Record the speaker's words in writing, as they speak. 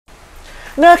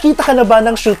Nakakita ka na ba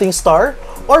ng shooting star?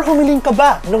 Or humiling ka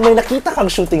ba nung may nakita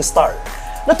kang shooting star?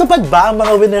 Natupad ba ang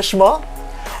mga wish mo?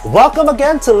 Welcome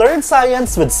again to Learn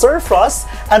Science with Sir Fros,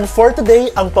 and for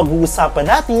today, ang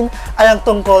pag-uusapan natin ay ang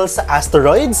tungkol sa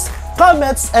asteroids,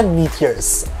 comets, and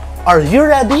meteors. Are you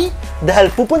ready?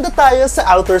 Dahil pupunta tayo sa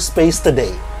outer space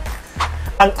today.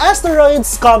 Ang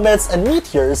asteroids, comets, and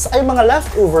meteors ay mga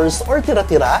leftovers or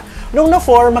tira-tira nung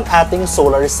na-form ang ating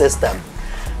solar system.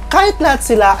 Kahit lahat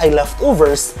sila ay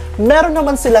leftovers, meron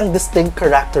naman silang distinct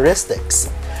characteristics.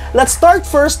 Let's start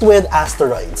first with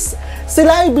asteroids.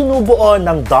 Sila ay binubuo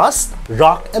ng dust,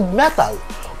 rock, and metal.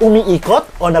 Umiikot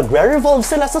o nagre-revolve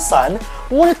sila sa sun,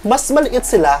 ngunit mas maliit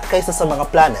sila kaysa sa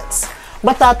mga planets.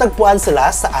 Matatagpuan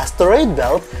sila sa asteroid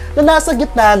belt na nasa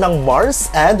gitna ng Mars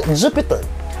and Jupiter.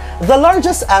 The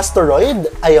largest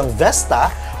asteroid ay ang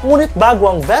Vesta, ngunit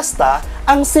bago ang Vesta,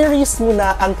 ang series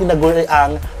muna ang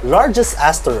tinaguriang largest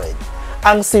asteroid.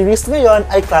 Ang series ngayon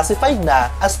ay classified na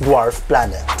as dwarf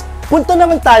planet. Punta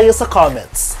naman tayo sa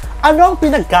comets. Ano ang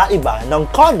pinagkaiba ng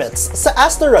comets sa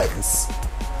asteroids?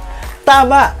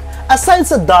 Tama! Aside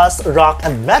sa dust, rock,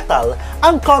 and metal,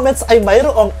 ang comets ay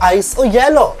mayroong ice o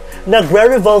yelo.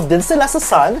 Nagre-revolve din sila sa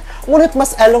sun, ngunit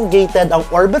mas elongated ang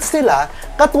orbits nila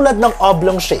katulad ng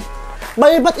oblong shape.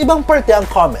 May iba't ibang parte ang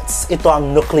comets. Ito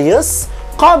ang nucleus,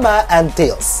 coma, and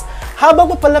tails.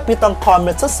 Habang mapalapit ang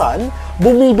comet sa sun,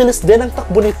 bumibilis din ang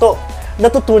takbo nito.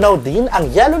 Natutunaw din ang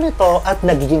yelo nito at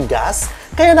nagiging gas,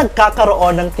 kaya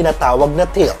nagkakaroon ng tinatawag na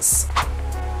tails.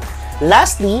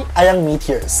 Lastly ay ang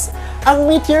meteors. Ang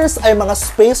meteors ay mga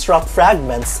space rock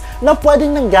fragments na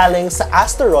pwedeng nanggaling sa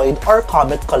asteroid or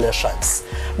comet collisions.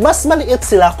 Mas maliit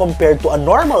sila compared to a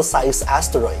normal size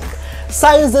asteroid.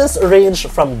 Sizes range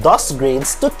from dust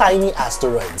grains to tiny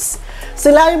asteroids.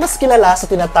 Sila ay mas kilala sa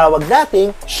tinatawag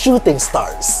nating shooting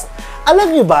stars.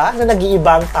 Alam niyo ba na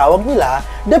nag-iiba ang tawag nila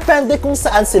depende kung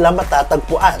saan sila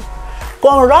matatagpuan?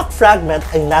 Kung ang rock fragment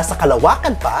ay nasa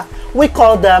kalawakan pa, we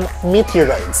call them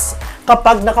meteoroids.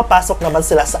 Kapag nakapasok naman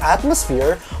sila sa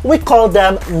atmosphere, we call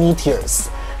them meteors.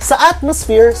 Sa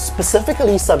atmosphere,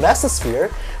 specifically sa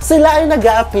mesosphere, sila ay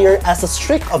nag-a-appear as a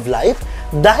streak of light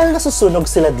dahil nasusunog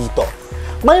sila dito.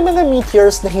 May mga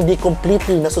meteors na hindi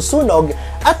completely nasusunog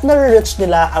at nare-reach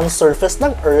nila ang surface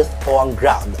ng Earth o ang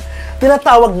ground.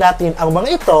 Tinatawag natin ang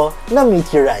mga ito na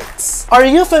meteorites. Are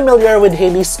you familiar with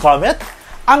Halley's Comet?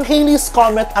 Ang Halley's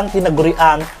Comet ang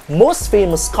tinaguriang most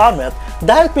famous comet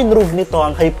dahil pinrove nito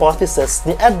ang hypothesis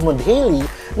ni Edmund Halley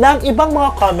na ang ibang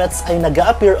mga comets ay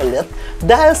nag-a-appear ulit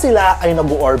dahil sila ay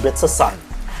nag-orbit sa sun.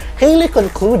 Halley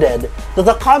concluded that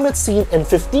the comets seen in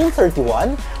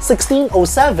 1531,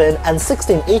 1607, and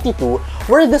 1682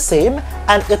 were the same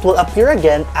and it will appear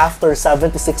again after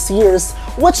 76 years,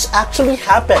 which actually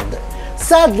happened.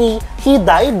 Sadly, he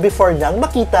died before niyang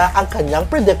makita ang kanyang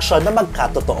prediction na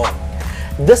magkatotoo.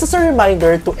 This is a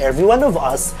reminder to every one of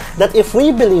us that if we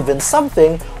believe in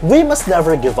something, we must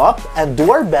never give up and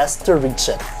do our best to reach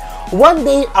it. One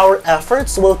day, our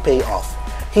efforts will pay off.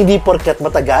 Hindi porket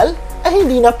matagal, ay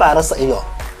hindi na para sa iyo.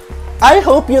 I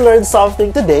hope you learned something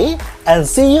today and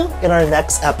see you in our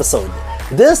next episode.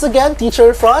 This again,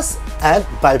 Teacher Frost, and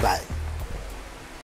bye-bye.